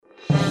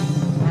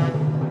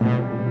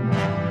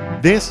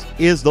This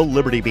is the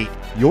Liberty Beat,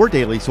 your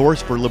daily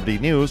source for Liberty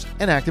news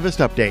and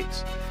activist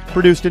updates.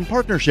 Produced in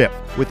partnership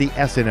with the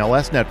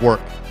SNLS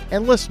Network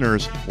and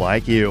listeners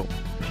like you.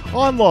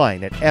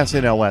 Online at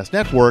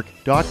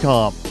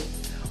snlsnetwork.com.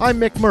 I'm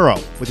Mick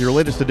Murrow with your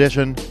latest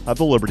edition of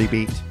the Liberty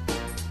Beat.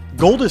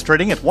 Gold is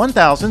trading at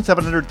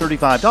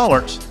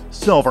 $1,735,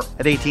 silver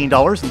at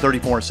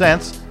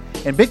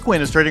 $18.34, and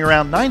Bitcoin is trading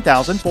around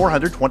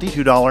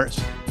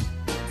 $9,422.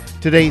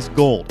 Today's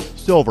gold,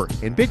 silver,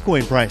 and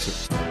Bitcoin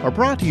prices are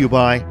brought to you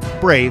by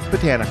Brave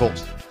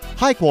Botanicals,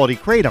 high-quality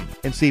kratom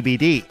and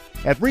CBD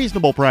at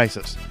reasonable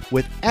prices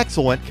with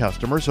excellent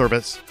customer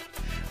service.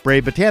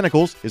 Brave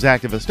Botanicals is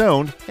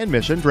activist-owned and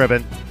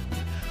mission-driven.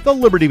 The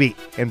Liberty Beat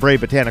and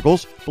Brave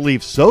Botanicals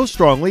believe so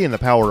strongly in the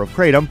power of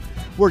kratom,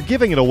 we're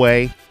giving it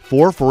away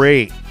for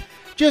free.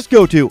 Just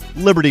go to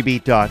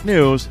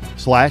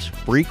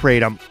libertybeat.news/free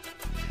kratom.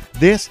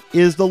 This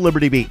is the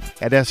Liberty Beat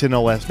at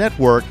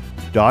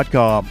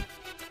snlsnetwork.com.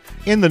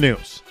 In the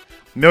news,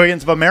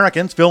 millions of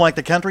Americans feel like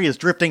the country is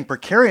drifting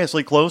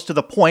precariously close to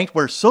the point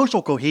where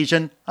social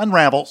cohesion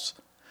unravels.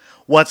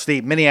 What's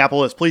the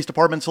Minneapolis Police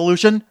Department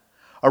solution?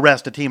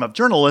 Arrest a team of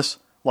journalists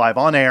live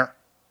on air.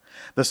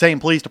 The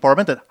same police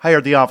department that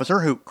hired the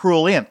officer who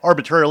cruelly and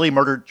arbitrarily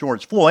murdered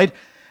George Floyd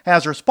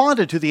has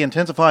responded to the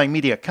intensifying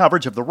media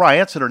coverage of the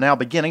riots that are now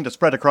beginning to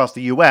spread across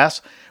the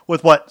U.S.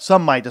 with what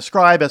some might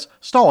describe as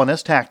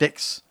Stalinist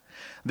tactics.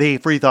 The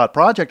Free Thought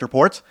Project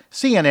reports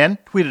CNN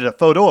tweeted a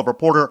photo of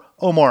reporter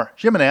Omar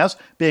Jimenez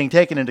being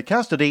taken into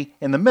custody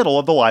in the middle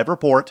of the live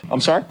report. I'm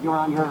sorry? You're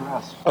under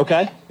arrest.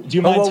 Okay. Do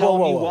you mind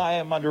telling me why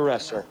I'm under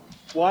arrest, sir?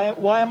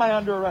 Why am I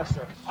under arrest,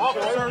 sir?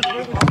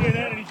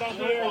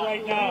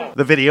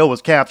 The video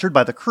was captured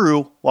by the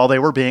crew while they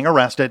were being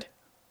arrested.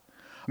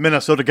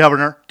 Minnesota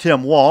Governor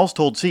Tim Walz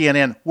told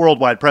CNN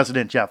Worldwide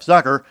President Jeff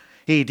Zucker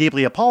he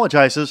deeply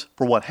apologizes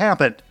for what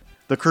happened.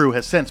 The crew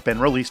has since been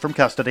released from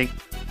custody.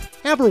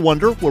 Ever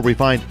wonder where we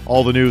find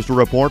all the news to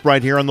report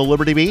right here on the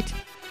Liberty Beat?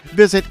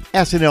 Visit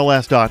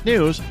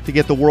snls.news to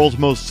get the world's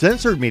most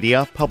censored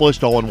media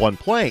published all in one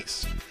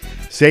place.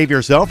 Save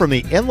yourself from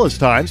the endless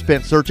time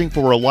spent searching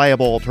for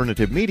reliable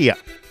alternative media.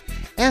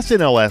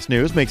 SNLS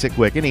News makes it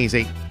quick and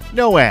easy.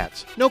 No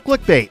ads, no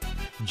clickbait,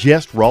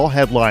 just raw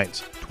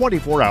headlines,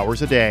 24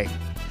 hours a day.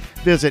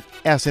 Visit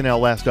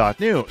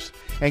snls.news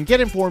and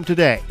get informed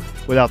today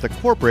without the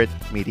corporate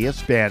media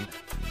spin.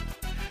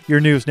 Your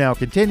news now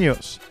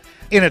continues.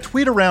 In a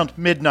tweet around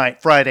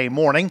midnight Friday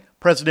morning,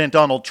 President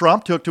Donald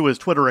Trump took to his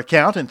Twitter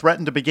account and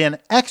threatened to begin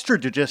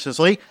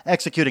extrajudicially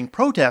executing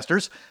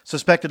protesters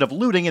suspected of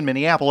looting in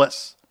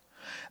Minneapolis.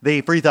 The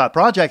Free Thought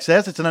Project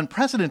says it's an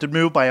unprecedented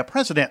move by a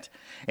president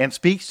and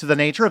speaks to the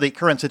nature of the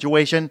current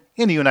situation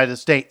in the United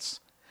States.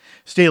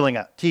 Stealing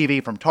a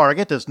TV from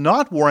Target does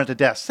not warrant a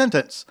death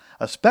sentence,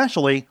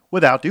 especially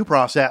without due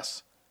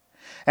process.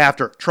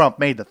 After Trump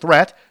made the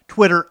threat,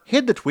 Twitter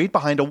hid the tweet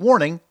behind a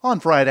warning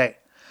on Friday,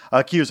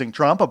 accusing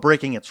Trump of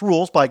breaking its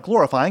rules by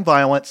glorifying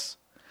violence.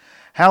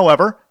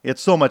 However,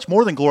 it's so much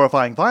more than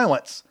glorifying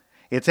violence.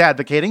 It's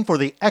advocating for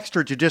the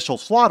extrajudicial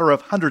slaughter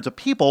of hundreds of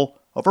people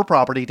over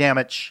property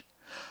damage.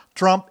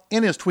 Trump,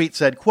 in his tweet,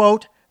 said,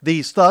 quote,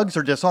 "These thugs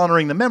are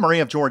dishonoring the memory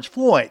of George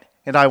Floyd,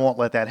 and I won't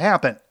let that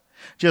happen.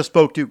 Just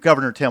spoke to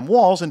Governor Tim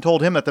Walz and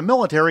told him that the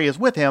military is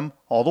with him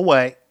all the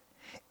way.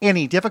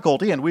 Any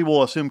difficulty and we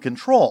will assume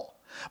control.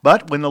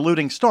 But when the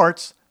looting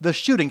starts, the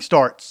shooting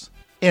starts."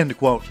 End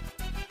quote.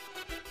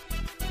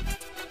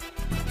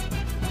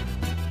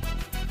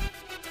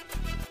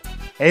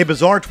 A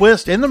bizarre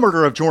twist in the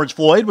murder of George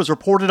Floyd was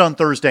reported on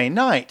Thursday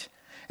night,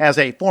 as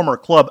a former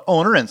club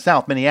owner in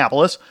South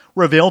Minneapolis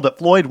revealed that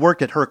Floyd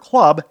worked at her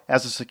club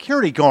as a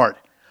security guard,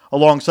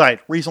 alongside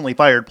recently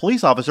fired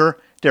police officer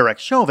Derek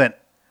Chauvin,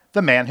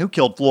 the man who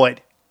killed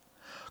Floyd.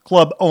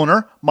 Club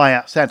owner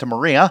Maya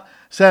Santamaria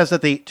says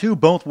that the two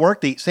both worked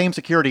the same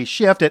security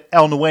shift at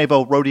El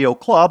Nuevo Rodeo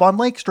Club on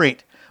Lake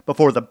Street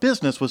before the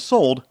business was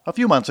sold a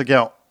few months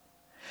ago.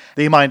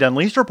 The Mind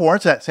Unleashed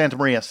reports that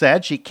Santamaria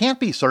said she can't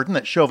be certain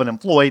that Chauvin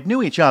and Floyd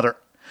knew each other,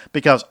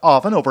 because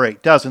often over a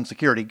dozen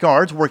security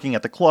guards working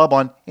at the club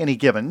on any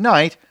given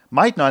night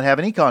might not have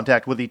any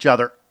contact with each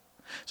other.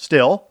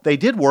 Still, they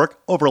did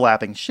work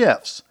overlapping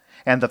shifts,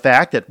 and the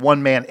fact that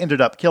one man ended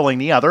up killing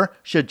the other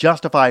should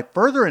justify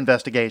further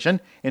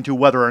investigation into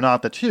whether or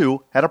not the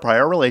two had a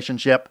prior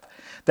relationship.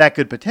 That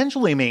could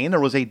potentially mean there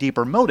was a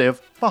deeper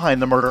motive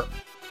behind the murder.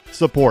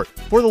 Support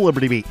for the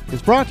Liberty Beat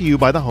is brought to you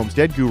by the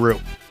Homestead Guru.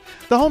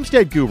 The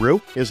Homestead Guru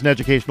is an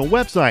educational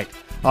website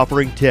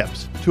offering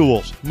tips,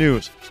 tools,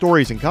 news,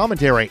 stories, and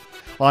commentary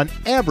on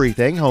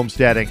everything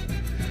homesteading.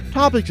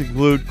 Topics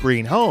include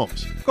green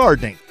homes,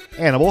 gardening,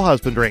 animal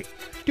husbandry,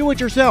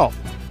 do-it-yourself,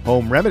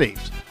 home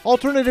remedies,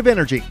 alternative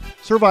energy,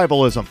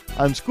 survivalism,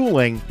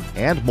 unschooling,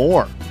 and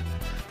more.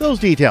 Those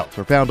details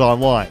are found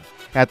online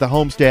at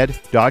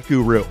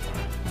thehomestead.guru.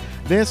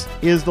 This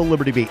is the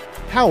Liberty Beat,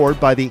 powered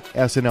by the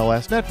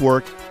SNLS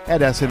Network at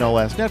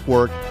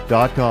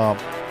snlsnetwork.com.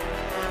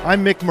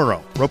 I'm Mick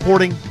Murrow,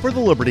 reporting for the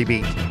Liberty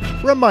Beat,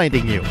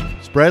 reminding you,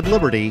 spread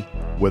liberty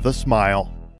with a smile.